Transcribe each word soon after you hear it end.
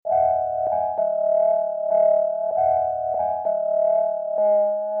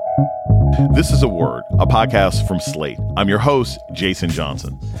This is A Word, a podcast from Slate. I'm your host, Jason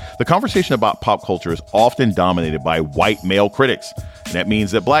Johnson. The conversation about pop culture is often dominated by white male critics, and that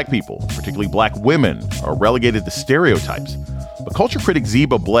means that black people, particularly black women, are relegated to stereotypes. But culture critic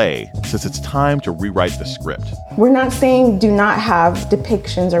Zeba Blay says it's time to rewrite the script. We're not saying do not have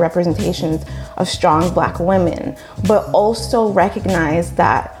depictions or representations of strong black women, but also recognize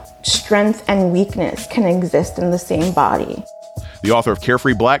that strength and weakness can exist in the same body. The author of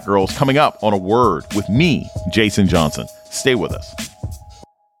Carefree Black Girls coming up on A Word with me, Jason Johnson. Stay with us.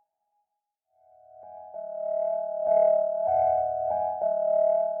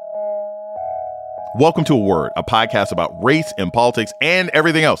 Welcome to A Word, a podcast about race and politics and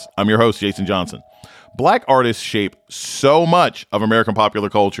everything else. I'm your host, Jason Johnson. Black artists shape so much of American popular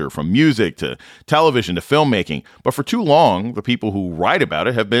culture, from music to television to filmmaking. But for too long, the people who write about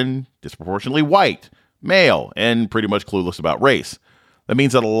it have been disproportionately white, male, and pretty much clueless about race. That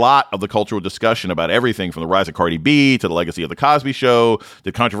means that a lot of the cultural discussion about everything from the rise of Cardi B to the legacy of The Cosby Show,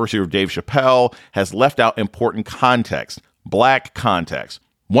 the controversy of Dave Chappelle, has left out important context, black context.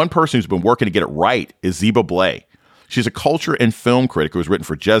 One person who's been working to get it right is Zeba Blay. She's a culture and film critic who has written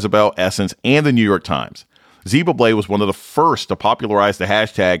for Jezebel, Essence, and the New York Times. Zeba Blay was one of the first to popularize the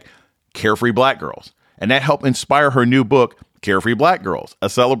hashtag Carefree Black Girls, and that helped inspire her new book, Carefree Black Girls, a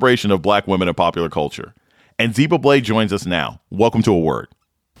celebration of black women in popular culture. And Zeba Blay joins us now. Welcome to A Word.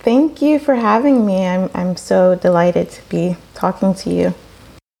 Thank you for having me. I'm so delighted to be talking to you.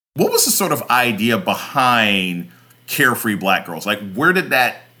 What was the sort of idea behind Carefree Black Girls? Like, where did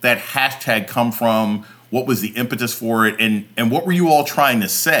that hashtag come from? What was the impetus for it? And what were you all trying to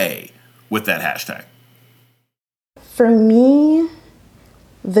say with that hashtag? For me,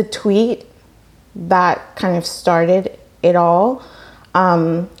 the tweet that kind of started it all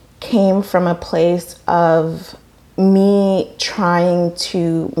came from a place of me trying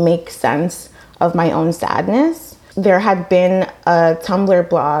to make sense of my own sadness. There had been a Tumblr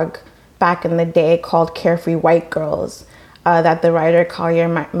blog back in the day called Carefree White Girls that the writer Collier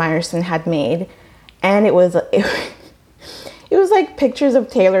Meyerson had made. And it was like pictures of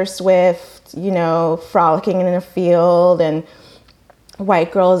Taylor Swift, frolicking in a field, and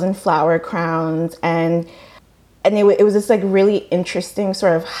white girls in flower crowns. And it was this like really interesting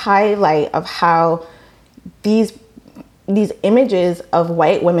sort of highlight of how these images of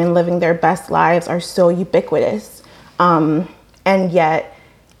white women living their best lives are so ubiquitous. And yet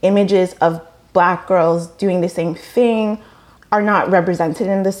images of black girls doing the same thing are not represented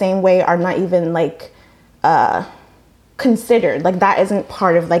in the same way, are not even like considered. Like, that isn't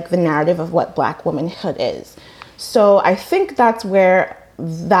part of like the narrative of what black womanhood is. So I think that's where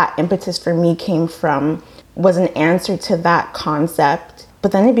that impetus for me came from, was an answer to that concept.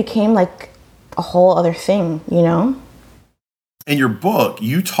 But then it became like a whole other thing, In your book,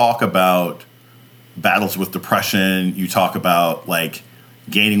 you talk about battles with depression. You talk about like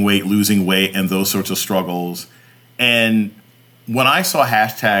gaining weight, losing weight, and those sorts of struggles. And when I saw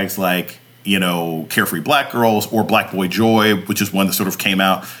hashtags like, Carefree Black Girls or Black Boy Joy, which is one that sort of came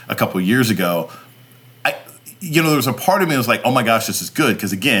out a couple of years ago, there was a part of me that was like, oh my gosh, this is good.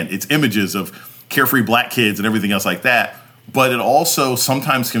 Because again, it's images of carefree black kids and everything else like that. But it also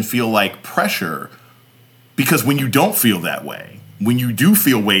sometimes can feel like pressure, because when you don't feel that way, when you do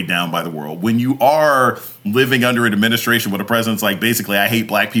feel weighed down by the world, when you are living under an administration where the president's like, basically, I hate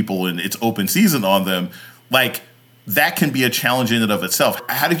black people and it's open season on them, like, that can be a challenge in and of itself.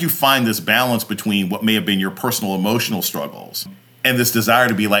 How did you find this balance between what may have been your personal emotional struggles and this desire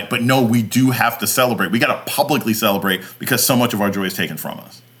to be like, but no, we do have to celebrate. We got to publicly celebrate because so much of our joy is taken from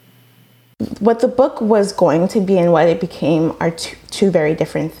us. What the book was going to be and what it became are two very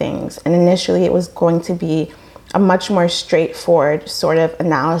different things. And initially it was going to be a much more straightforward sort of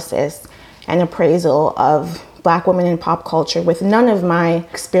analysis and appraisal of black women in pop culture, with none of my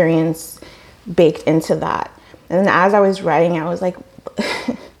experience baked into that. And as I was writing, I was like,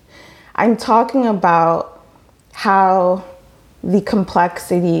 I'm talking about how the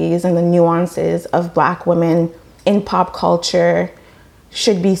complexities and the nuances of black women in pop culture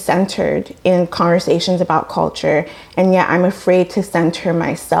should be centered in conversations about culture. And yet I'm afraid to center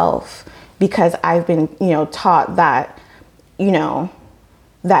myself because I've been, taught that,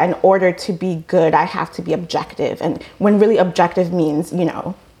 that in order to be good, I have to be objective. And when really objective means,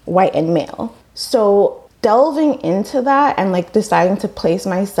 white and male. So delving into that and like deciding to place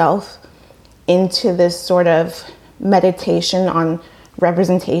myself into this sort of meditation on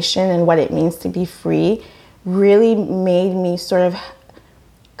representation and what it means to be free really made me sort of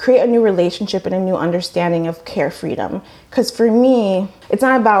create a new relationship and a new understanding of care freedom. Because for me, it's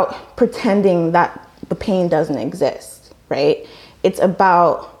not about pretending that the pain doesn't exist, right? It's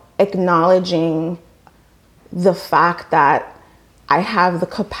about acknowledging the fact that I have the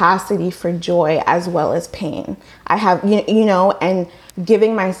capacity for joy as well as pain. I have, and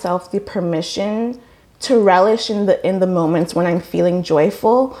giving myself the permission to relish in the moments when I'm feeling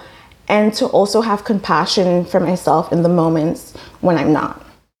joyful, and to also have compassion for myself in the moments when I'm not.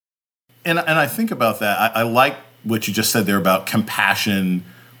 And I think about that. I like what you just said there about compassion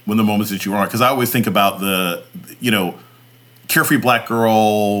when the moments that you are, because I always think about the, carefree black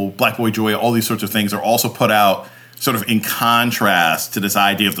girl, black boy joy, all these sorts of things are also put out sort of in contrast to this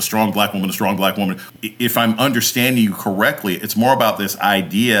idea of the strong black woman, the strong black woman. If I'm understanding you correctly, it's more about this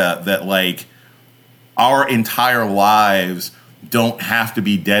idea that like our entire lives don't have to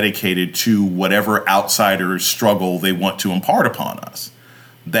be dedicated to whatever outsider's struggle they want to impart upon us.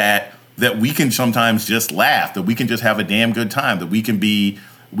 That we can sometimes just laugh, that we can just have a damn good time, that we can be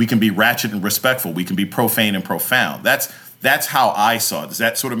ratchet and respectful, we can be profane and profound. That's how I saw it. Does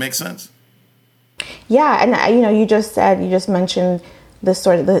that sort of make sense? Yeah, and you just mentioned the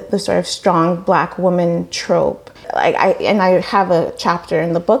sort of strong black woman trope. I have a chapter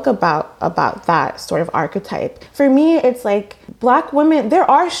in the book about that sort of archetype. For me, it's like black women, there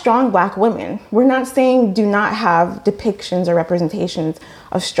are strong black women. We're not saying do not have depictions or representations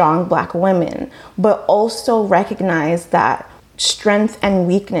of strong black women, but also recognize that strength and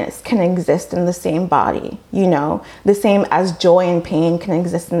weakness can exist in the same body, the same as joy and pain can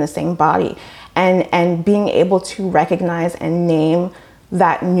exist in the same body. And being able to recognize and name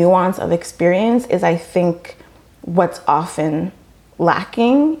that nuance of experience is, I think, what's often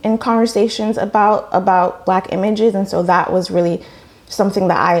lacking in conversations about black images. And so that was really something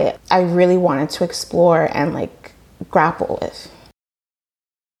that I really wanted to explore and like grapple with.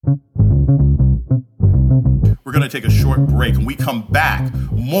 We're going to take a short break, and we come back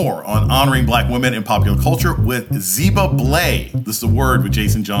more on honoring black women in popular culture with Zeba Blay. This is The Word with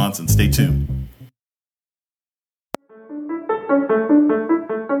Jason Johnson. Stay tuned.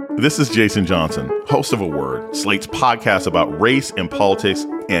 This is Jason Johnson, host of A Word, Slate's podcast about race and politics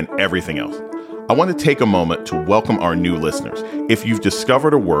and everything else. I want to take a moment to welcome our new listeners. If you've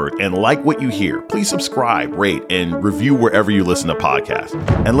discovered A Word and like what you hear, please subscribe, rate, and review wherever you listen to podcasts.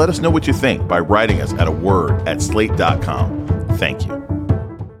 And let us know what you think by writing us at aword@slate.com. Thank you.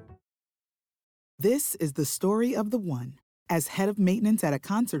 This is the story of the one. As head of maintenance at a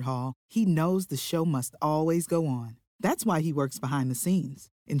concert hall, he knows the show must always go on. That's why he works behind the scenes,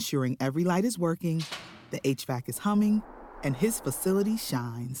 ensuring every light is working, the HVAC is humming, and his facility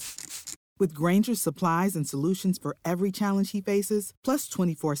shines. With Grainger's supplies and solutions for every challenge he faces, plus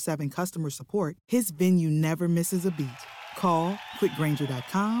 24/7 customer support, his venue never misses a beat. Call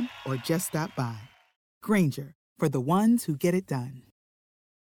quickgrainger.com or just stop by. Grainger, for the ones who get it done.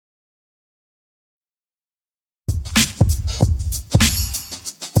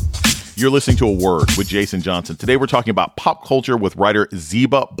 You're listening to A Word with Jason Johnson. Today we're talking about pop culture with writer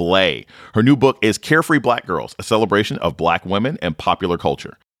Zeba Blay. Her new book is Carefree Black Girls, a celebration of black women and popular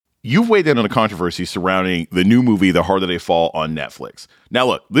culture. You've weighed in on the controversy surrounding the new movie, The Harder They Fall, on Netflix. Now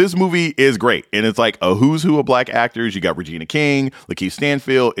look, this movie is great, and it's like a who's who of black actors. You got Regina King, Lakeith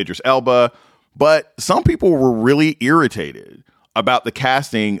Stanfield, Idris Elba, but some people were really irritated about the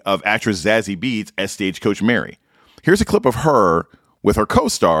casting of actress Zazie Beetz as Stagecoach Mary. Here's a clip of her with her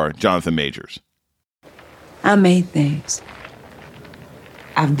co-star, Jonathan Majors. I made things.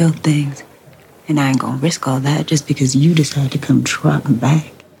 I've built things. And I ain't gonna risk all that just because you decide to come trotting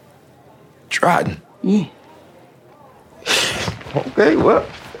back. Trotting? Yeah. Okay, well.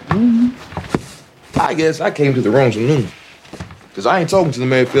 I guess I came to the wrong saloon. Because I ain't talking to the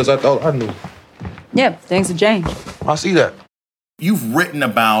man Fields I thought I knew. Yeah, things have changed. I see that. You've written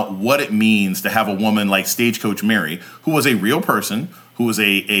about what it means to have a woman like Stagecoach Mary, who was a real person, who was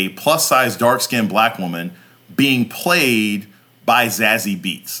a plus-size, dark-skinned black woman, being played by Zazie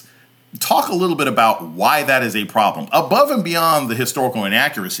Beetz. Talk a little bit about why that is a problem, above and beyond the historical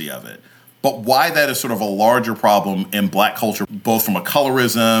inaccuracy of it, but why that is sort of a larger problem in black culture, both from a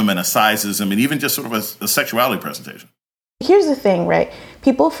colorism and a sizeism and even just sort of a sexuality presentation. Here's the thing, right?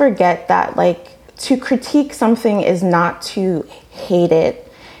 People forget that, like, to critique something is not to hate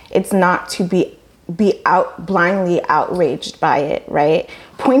it. It's not to be blindly outraged by it, right?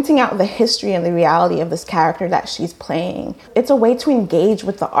 Pointing out the history and the reality of this character that she's playing. It's a way to engage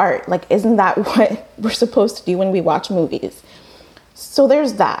with the art. Like, isn't that what we're supposed to do when we watch movies? So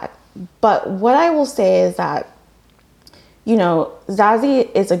there's that. But what I will say is that, Zazie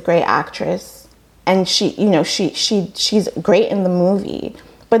is a great actress, and she's great in the movie.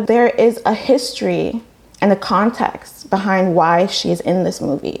 But there is a history and a context behind why she's in this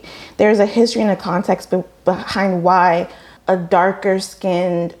movie. There's a history and a context behind why a darker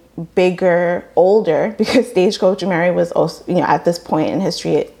skinned bigger, older, because Stagecoach Mary was also, at this point in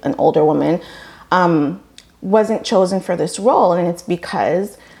history, an older woman, wasn't chosen for this role. And it's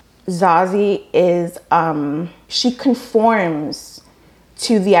because Zazie is, she conforms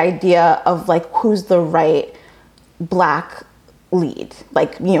to the idea of like, who's the right Black lead,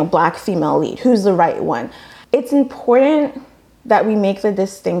 like, Black female lead, who's the right one. It's important that we make the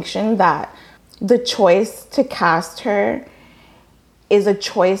distinction that the choice to cast her is a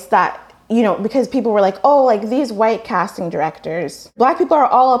choice that, because people were like, oh, like these white casting directors, Black people are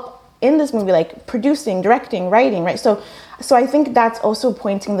all up in this movie, like producing, directing, writing, right? So I think that's also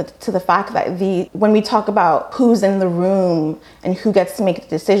pointing to the fact that when we talk about who's in the room and who gets to make the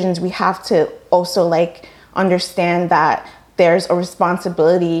decisions, we have to also like understand that there's a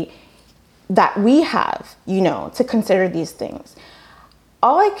responsibility that we have, to consider these things.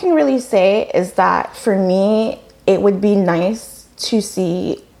 All I can really say is that for me, it would be nice to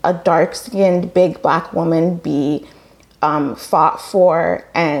see a dark-skinned, big Black woman be fought for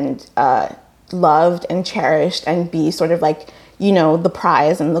and loved and cherished and be sort of like, the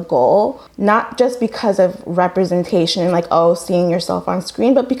prize and the goal, not just because of representation and like, oh, seeing yourself on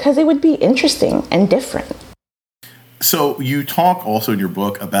screen, but because it would be interesting and different. So you talk also in your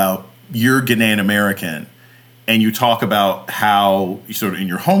book about you're Ghanaian American, and you talk about how sort of in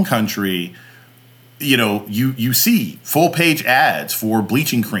your home country, you see full page ads for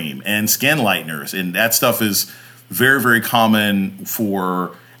bleaching cream and skin lighteners. And that stuff is very, very common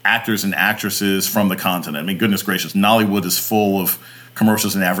for actors and actresses from the continent. I mean, goodness gracious, Nollywood is full of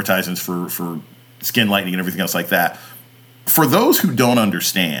commercials and advertisements for skin lightening and everything else like that. For those who don't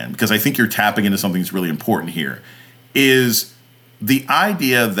understand, because I think you're tapping into something that's really important here, is the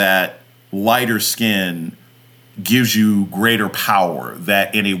idea that lighter skin gives you greater power,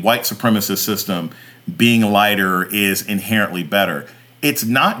 that in a white supremacist system, being lighter is inherently better. It's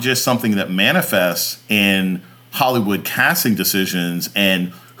not just something that manifests in Hollywood casting decisions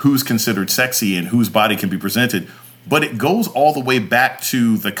and who's considered sexy and whose body can be presented, but it goes all the way back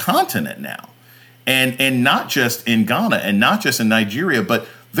to the continent now. And not just in Ghana and not just in Nigeria, but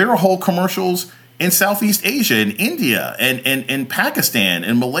there are whole commercials in Southeast Asia, in India, and Pakistan,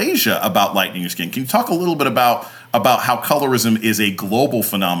 and Malaysia about lightening your skin. Can you talk a little bit about how colorism is a global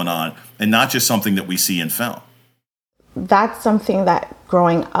phenomenon and not just something that we see in film? That's something that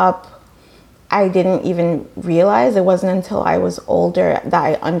growing up, I didn't even realize. It wasn't until I was older that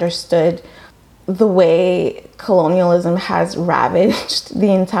I understood the way colonialism has ravaged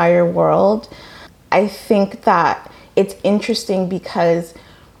the entire world. I think that it's interesting because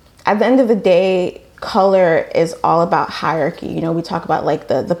at the end of the day, color is all about hierarchy. We talk about like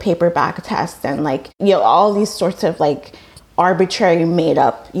the paperback test and like, all these sorts of like arbitrary made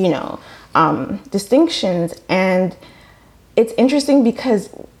up, distinctions. And it's interesting because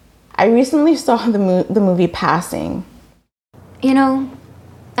I recently saw the movie Passing.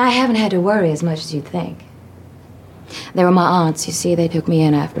 I haven't had to worry as much as you'd think. They were my aunts, you see. They took me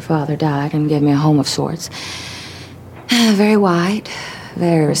in after Father died and gave me a home of sorts. Very white,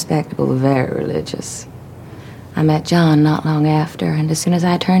 very respectable, very religious. I met John not long after, and as soon as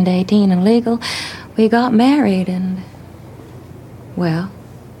I turned 18 and legal, we got married and, well,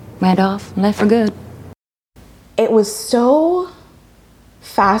 went off and left for good. It was so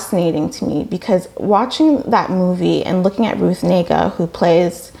fascinating to me because watching that movie and looking at Ruth Negga, who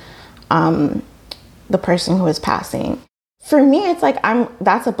plays the person who is passing, for me, it's like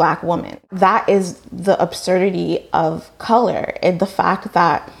that's a Black woman. That is the absurdity of color, and the fact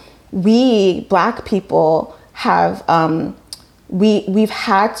that we Black people have we've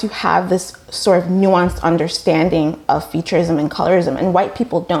had to have this sort of nuanced understanding of featureism and colorism, and white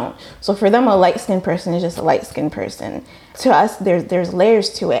people don't. So for them, a light-skinned person is just a light-skinned person. To us, there's layers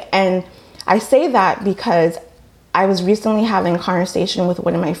to it. And I say that because I was recently having a conversation with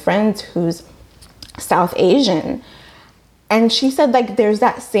one of my friends who's South Asian, and she said like there's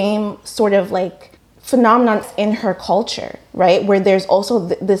that same sort of like phenomenon in her culture, right? Where there's also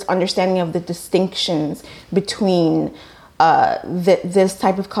this understanding of the distinctions between this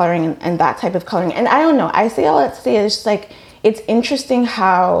type of coloring and that type of coloring. And I don't know, I say all that to say it's just like, it's interesting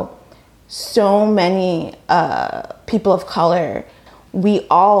how so many people of color, we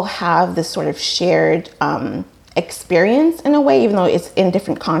all have this sort of shared experience in a way, even though it's in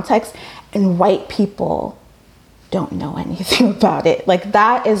different contexts, and white people don't know anything about it. Like,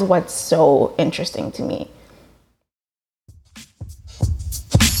 that is what's so interesting to me.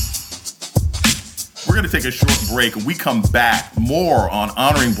 We're going to take a short break. When we come back, more on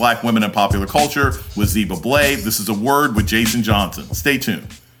honoring Black women in popular culture with Ziba Blay. This is A Word with Jason Johnson. Stay tuned.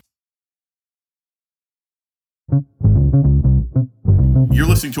 You're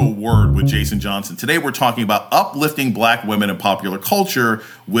listening to A Word with Jason Johnson. Today we're talking about uplifting Black women in popular culture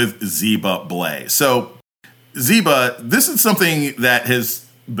with Zeba Blay. So, Zeba, this is something that has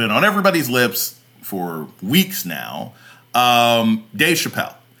been on everybody's lips for weeks now. Dave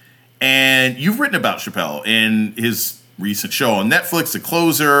Chappelle. And you've written about Chappelle in his recent show on Netflix, The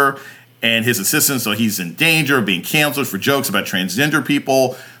Closer, and his assistant, so he's in danger of being canceled for jokes about transgender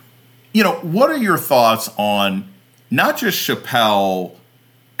people. You know, what are your thoughts on not just Chappelle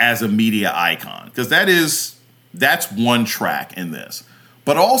as a media icon? Because that's one track in this.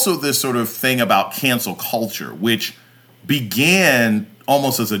 But also this sort of thing about cancel culture, which began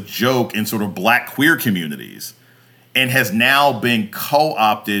almost as a joke in sort of Black queer communities and has now been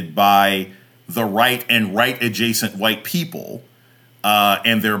co-opted by the right and right-adjacent white people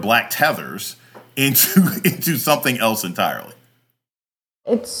and their Black tethers into something else entirely.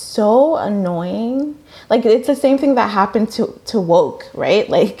 It's so annoying. Like, it's the same thing that happened to woke, right?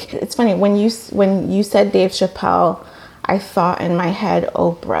 Like, it's funny when you said Dave Chappelle, I thought in my head,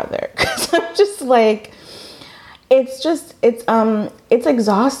 oh brother, because I'm just like, it's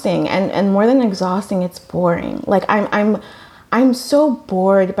exhausting, and more than exhausting, it's boring. Like, I'm so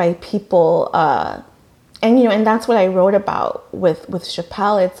bored by people, and that's what I wrote about with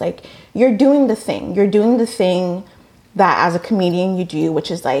Chappelle. It's like, you're doing the thing that as a comedian you do,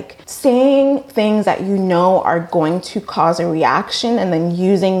 which is like saying things that you know are going to cause a reaction and then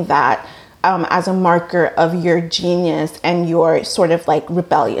using that as a marker of your genius and your sort of like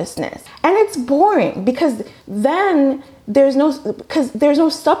rebelliousness. And it's boring because then there's no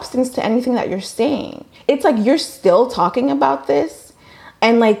substance to anything that you're saying. It's like you're still talking about this,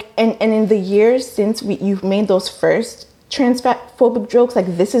 and like and in the years since you've made those first transphobic jokes,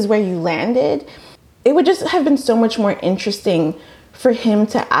 like this is where you landed. It would just have been so much more interesting for him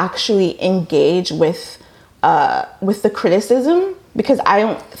to actually engage with the criticism, because I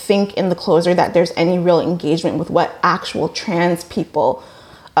don't think in The Closer that there's any real engagement with what actual trans people,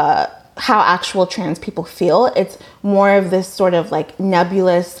 how actual trans people feel. It's more of this sort of like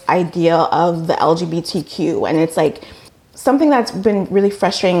nebulous idea of the LGBTQ, and it's like something that's been really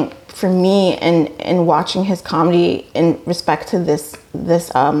frustrating for me in watching his comedy in respect to this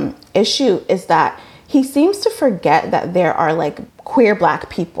issue is that he seems to forget that there are like queer Black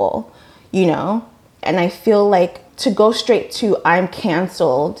people, you know? And I feel like to go straight to I'm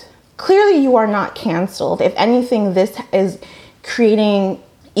canceled, clearly you are not canceled. If anything, this is creating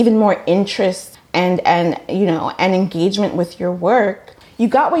even more interest and engagement with your work. You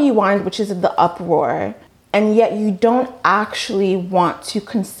got what you wanted, which is the uproar, and yet you don't actually want to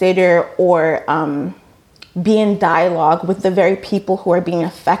consider or be in dialogue with the very people who are being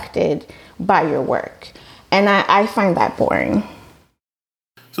affected by your work. And I find that boring.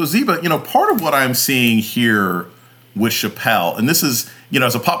 So Zeba, part of what I'm seeing here with Chappelle, and this is,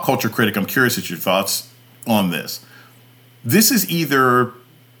 as a pop culture critic, I'm curious at your thoughts on this. This is either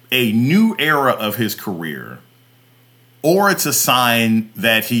a new era of his career, or it's a sign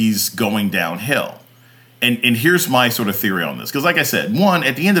that he's going downhill. And here's my sort of theory on this. Because like I said, one,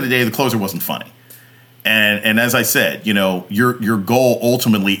 at the end of the day, The Closer wasn't funny. And as I said, your goal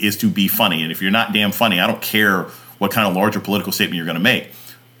ultimately is to be funny. And if you're not damn funny, I don't care what kind of larger political statement you're going to make.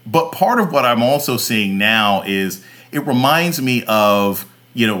 But part of what I'm also seeing now is it reminds me of,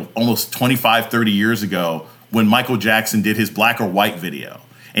 almost 25, 30 years ago when Michael Jackson did his Black or White video.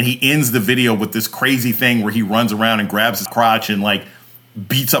 And he ends the video with this crazy thing where he runs around and grabs his crotch and like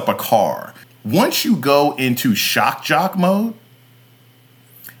beats up a car. Once you go into shock jock mode,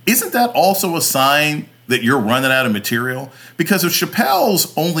 isn't that also a sign that you're running out of material? Because if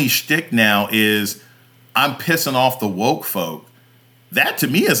Chappelle's only shtick now is I'm pissing off the woke folk, that to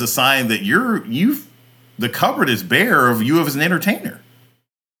me is a sign that the cupboard is bare of you as an entertainer.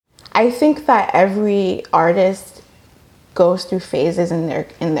 I think that every artist goes through phases in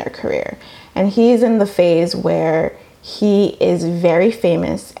their career, and he's in the phase where he is very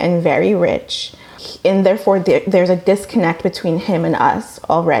famous and very rich, and therefore there's a disconnect between him and us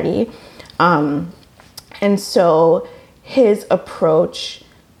already. And so his approach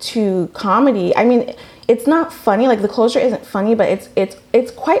to comedy, I mean, it's not funny, like The Closer isn't funny, but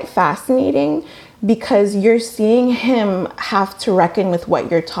it's quite fascinating because you're seeing him have to reckon with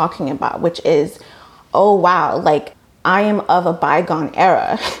what you're talking about, which is, oh wow, like I am of a bygone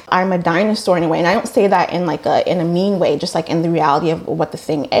era. I'm a dinosaur in a way. And I don't say that in a mean way, just like in the reality of what the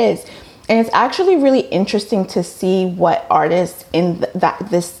thing is. And it's actually really interesting to see what artists in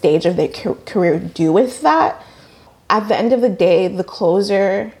this stage of their career do with that. At the end of the day, The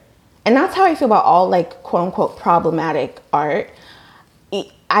Closer, and that's how I feel about all like quote unquote problematic art.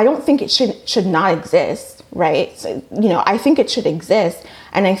 I don't think it should not exist, right? So, I think it should exist.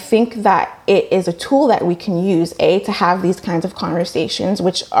 And I think that it is a tool that we can use, A, to have these kinds of conversations,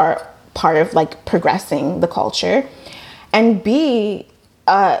 which are part of like progressing the culture. And B,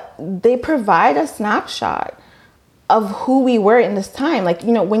 they provide a snapshot of who we were in this time. Like,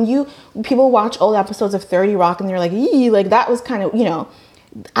 when people watch old episodes of 30 Rock and they're like, ee, like that was kind of,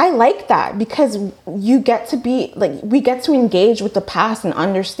 I like that because you get to be like, we get to engage with the past and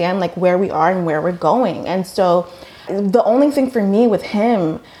understand like where we are and where we're going. And so the only thing for me with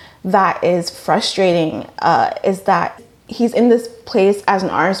him that is frustrating is that he's in this place as an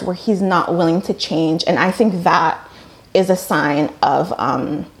artist where he's not willing to change. And I think that is a sign of,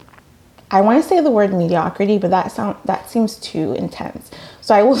 I want to say the word mediocrity, but that seems too intense.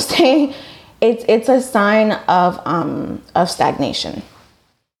 So I will say it's a sign of stagnation.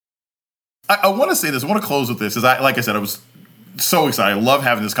 I want to say this. I want to close with this. Like I said, I was so excited. I love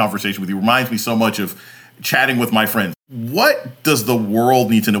having this conversation with you. It reminds me so much of chatting with my friends. What does the world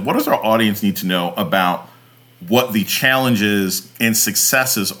need to know? What does our audience need to know about what the challenges and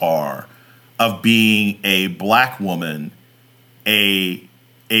successes are of being a Black woman, a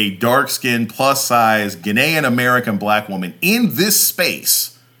dark-skinned, plus-size, Ghanaian American Black woman in this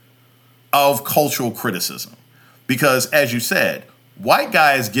space of cultural criticism? Because, as you said, white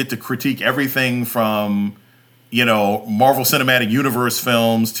guys get to critique everything from, Marvel Cinematic Universe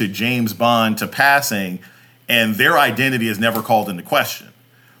films to James Bond to Passing, and their identity is never called into question.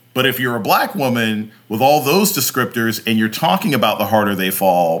 But if you're a Black woman with all those descriptors and you're talking about The Harder They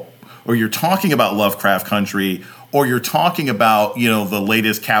Fall, or you're talking about Lovecraft Country, or you're talking about, the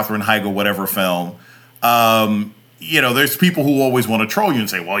latest Katherine Heigl whatever film, there's people who always want to troll you and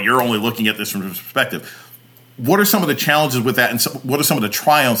say, well, you're only looking at this from this perspective. What are some of the challenges with that, and what are some of the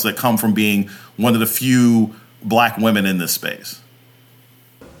triumphs that come from being one of the few Black women in this space?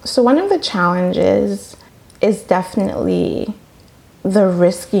 So one of the challenges is definitely the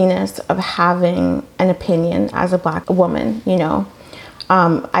riskiness of having an opinion as a Black woman,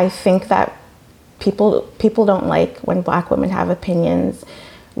 I think that people don't like when Black women have opinions.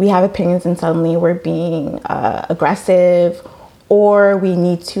 We have opinions and suddenly we're being aggressive, or we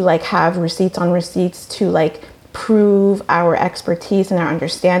need to like have receipts on receipts to like prove our expertise and our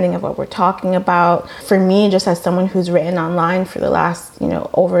understanding of what we're talking about. For me, just as someone who's written online for the last,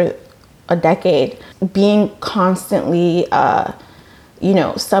 over a decade, being constantly,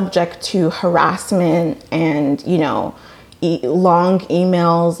 subject to harassment and, long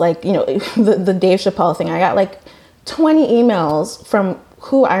emails, like, the Dave Chappelle thing. I got like 20 emails from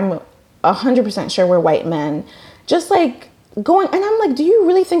who I'm 100% sure were white men, just like going, and I'm like, do you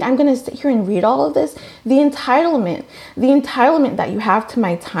really think I'm going to sit here and read all of this? The entitlement that you have to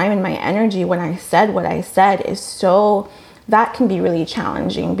my time and my energy when I said what I said is so, that can be really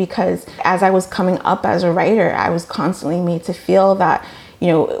challenging, because as I was coming up as a writer, I was constantly made to feel that,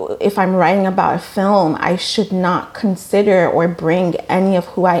 if I'm writing about a film, I should not consider or bring any of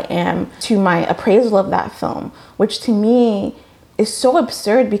who I am to my appraisal of that film, which to me is so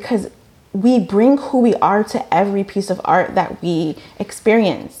absurd, because we bring who we are to every piece of art that we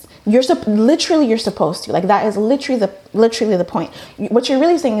experience. You're supposed to. Like, that is literally the point. What you're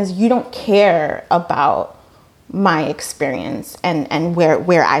really saying is you don't care about my experience and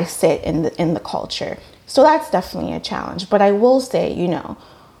where I sit in the culture. So that's definitely a challenge. But I will say,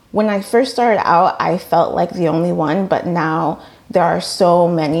 when I first started out, I felt like the only one, but now there are so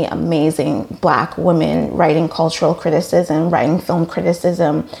many amazing Black women writing cultural criticism, writing film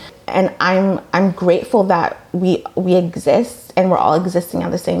criticism. And I'm grateful that we exist, and we're all existing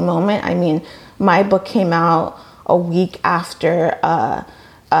at the same moment. I mean, my book came out a week after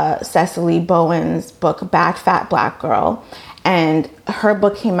Cecily Bowen's book, Bad Fat Black Girl. And her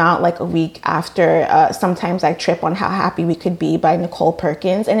book came out like a week after Sometimes I Trip on How Happy We Could Be by Nicole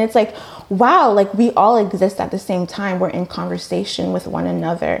Perkins. And it's like, wow, like we all exist at the same time. We're in conversation with one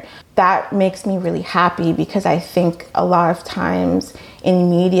another. That makes me really happy, because I think a lot of times in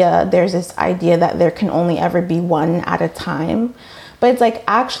media, there's this idea that there can only ever be one at a time. But it's like,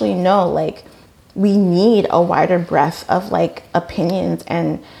 actually, no, like we need a wider breadth of like opinions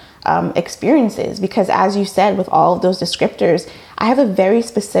and experiences, because as you said, with all of those descriptors, I have a very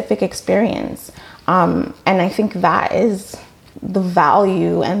specific experience. And I think that is the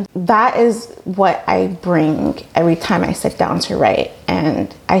value, and that is what I bring every time I sit down to write.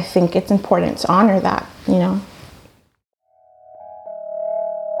 And I think it's important to honor that,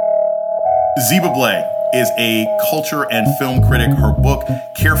 Ziba Blay is a culture and film critic. Her book,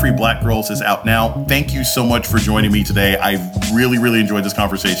 Carefree Black Girls, is out now. Thank you so much for joining me today. I really, really enjoyed this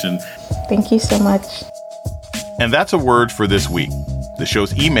conversation. Thank you so much. And that's a word for this week. The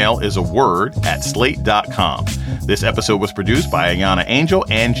show's email is aword@slate.com. This episode was produced by Ayana Angel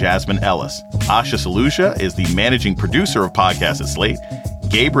and Jasmine Ellis. Asha Salusha is the managing producer of podcasts at Slate.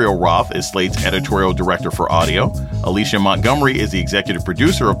 Gabriel Roth is Slate's editorial director for audio. Alicia Montgomery is the executive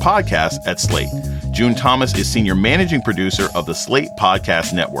producer of podcasts at Slate. June Thomas is senior managing producer of the Slate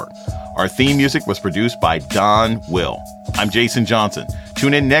Podcast Network. Our theme music was produced by Don Will. I'm Jason Johnson.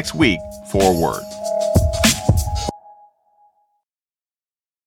 Tune in next week for A Word.